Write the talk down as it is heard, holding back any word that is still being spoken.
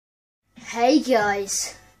Hey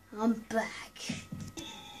guys, I'm back.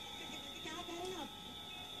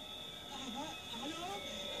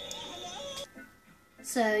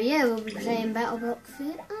 So yeah, we'll be playing BattleBlock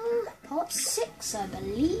part 6, I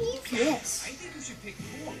believe. Yes.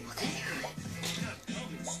 Okay.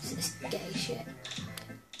 This gay shit.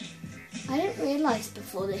 I didn't realise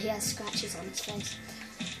before that he has scratches on his face.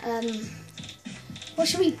 What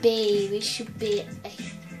should we be? We should be a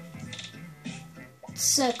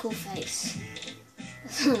circle face.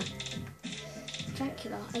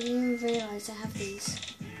 Dracula. I didn't even realise I have these.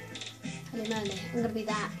 Holy moly. I'm gonna be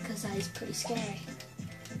that because that is pretty scary.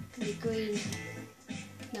 I'm gonna be green.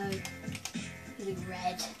 No. I'm gonna be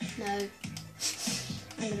red. No.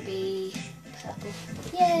 I'm gonna be purple.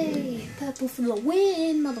 Yay! Purple for the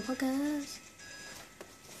win, motherfuckers.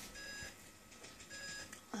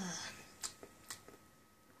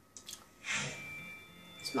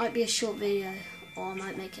 This might be a short video, or I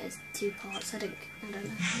might make it as 2 parts. I don't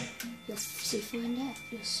know. You'll soon find out.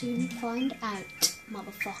 You'll soon find out,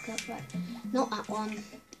 motherfucker. Right, not that one.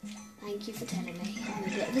 Thank you for telling me. I'm a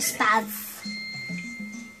bit of a spaz.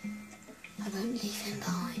 I won't leave him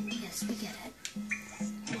behind. Yes, we get it.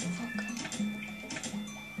 Motherfucker.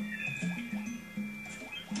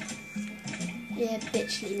 Yeah,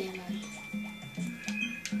 bitch, leave me alone.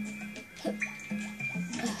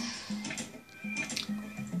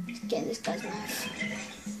 Get in this guy's mouth.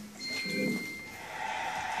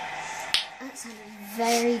 That sounded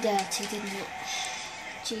very dirty, didn't it?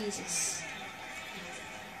 Jesus.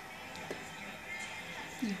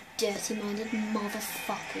 You dirty-minded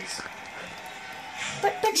motherfuckers.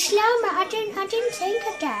 But Slowma, I didn't think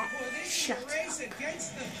of that. Shut up.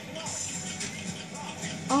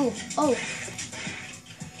 Oh.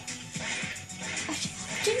 I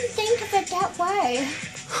didn't think of it that way.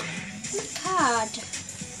 Oh my God.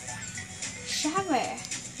 Shower.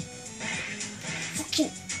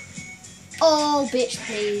 Fucking. Oh, bitch,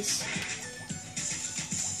 please.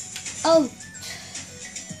 Oh.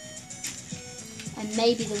 I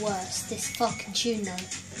may be the worst. This fucking tune, though.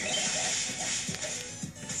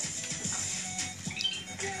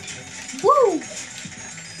 Woo!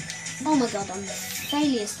 Oh my God, I'm the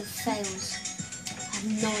failest of fails. I have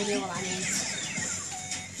no idea what that means.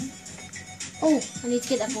 Oh, I need to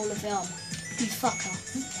get that ball of film. You fucker.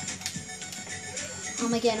 How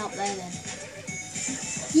am I getting up there then?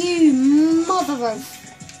 You mother of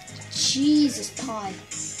Jesus pie.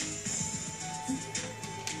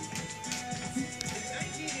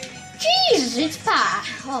 Jesus, it's pie.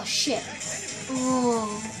 Oh shit. Oh.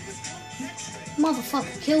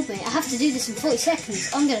 Motherfucker killed me. I have to do this in 40 seconds.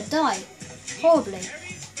 I'm gonna die. Horribly.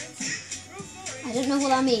 I don't know what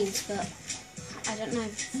that means, but I don't know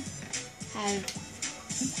how.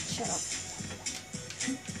 Shut up.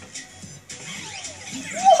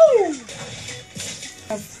 Woohoo!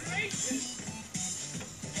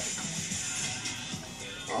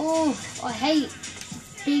 Oh, I hate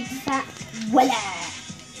big fat wella.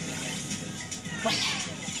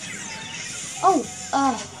 Oh,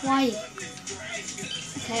 why?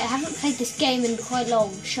 Okay, I haven't played this game in quite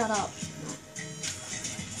long. Shut up.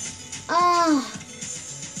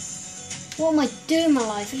 What am I doing in my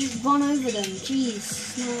life? I just run over them. Jeez,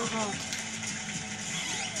 it's not that hard.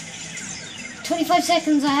 25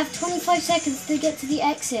 seconds. I have 25 seconds to get to the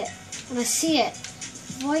exit. And I see it.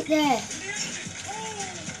 Right there.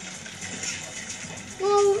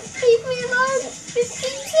 No, leave me alone. 15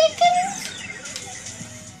 seconds.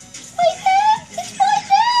 Right there. It's right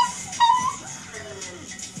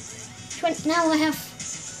there. Now I have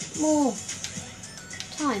more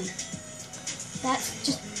time. That's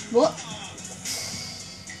just... What?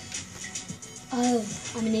 Oh,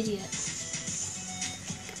 I'm an idiot.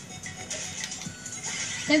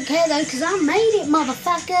 Don't care though, because I made it,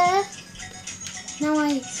 motherfucker. Now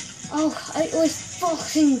I always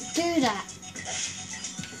fucking do that.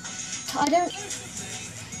 I don't...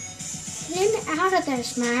 Let me out of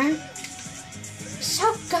this, man.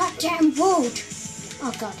 So goddamn rude.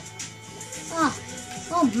 Oh God.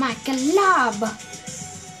 Oh my glob.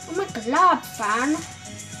 Oh my glob, fan.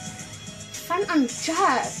 Fan and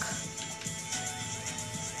jerk.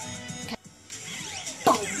 Okay.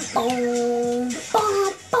 Boom,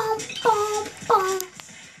 boom, boom, boom, boom.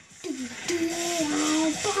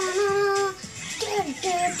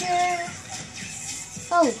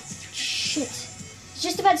 Oh, shit. I was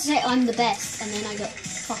just about to say I'm the best, and then I got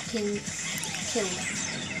fucking killed.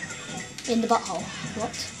 In the butthole.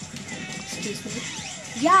 What? Excuse me.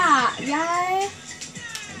 Yeah, yay.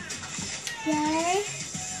 Yay.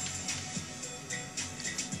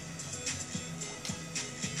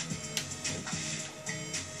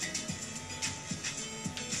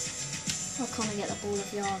 Why can't I get the ball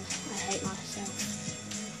of yarn? I hate myself.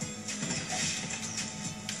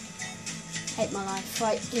 Hate my life.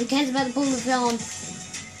 Right, who cares about the ball of yarn?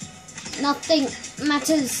 Nothing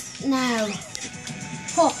matters now.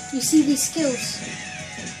 Oh, you see these skills?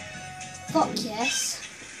 Fuck yes.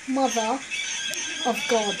 Mother of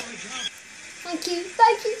God. Thank you,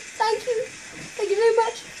 thank you, thank you. Thank you very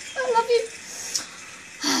much. I love you.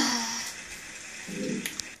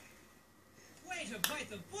 Way to bite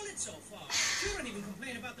the bullet so far. You don't even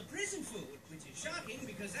complain about the prison food, which is shocking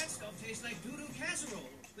because that stuff tastes like doo-doo casserole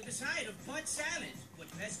with a side of butt salad. But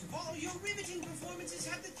best of all, your riveting performances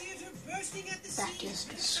have the theater bursting at the seams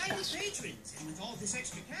with excited patrons. And with all this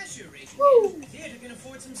extra cash you're raking in, the theater can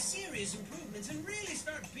afford some serious improvements and really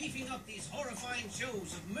start beefing up these horrifying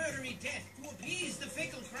shows of murdery death to appease the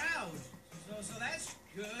fickle crowd. So that's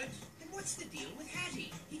good. And what's the deal with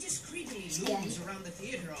Hattie? He just creepily looms around the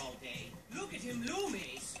theater all day. Look at him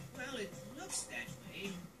loomies. Well, it looks that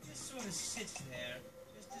way. Just sort of sits there.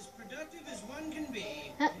 Just as productive as one can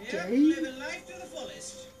be. Yep, living life to the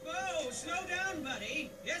fullest. Whoa, slow down,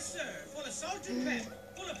 buddy. Yes, sir. Full of salt and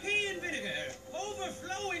pep. Full of pea and vinegar.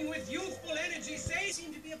 Overflowing with youthful energy. They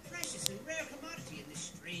seem to be a precious and rare commodity in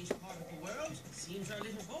this strange part of the world. Seems our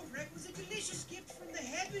little boat wreck was a delicious gift from the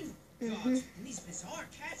heaven. And these bizarre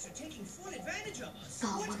cats are taking full advantage of us.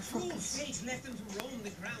 What cruel fate left them to roam the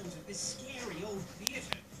grounds of this scary old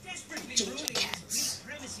theater, desperately ruining these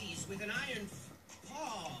Greek premises with an iron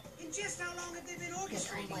paw? And just how long have they been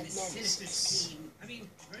orchestrating this sinister scheme? I mean,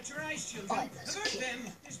 avert your eyes, children. Avert them.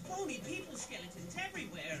 There's bony people skeletons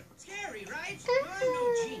everywhere. Scary, right? I'm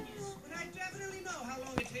no genius, but I definitely know how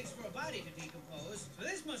long it takes for a body to decompose. So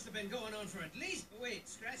this must have been going on for at least... Wait,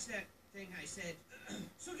 scratch that thing I said.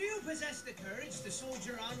 So do you possess the courage to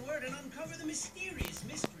soldier onward and uncover the mysterious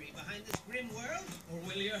mystery behind this grim world? Or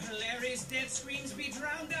will your hilarious death screams be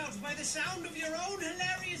drowned out by the sound of your own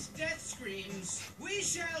hilarious death screams? We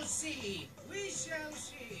shall see. We shall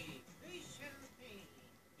see. We shall see.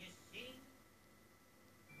 You see?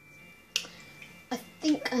 I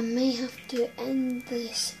think I may have to end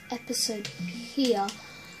this episode here.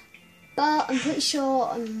 But I'm pretty sure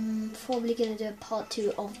I'm probably going to do a part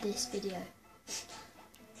 2 of this video.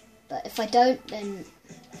 But if I don't, then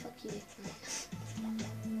fuck you.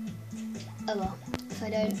 Oh well. If I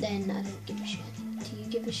don't, then I don't give a shit. Do you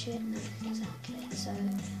give a shit? No, exactly. So,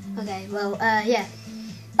 okay, well, yeah.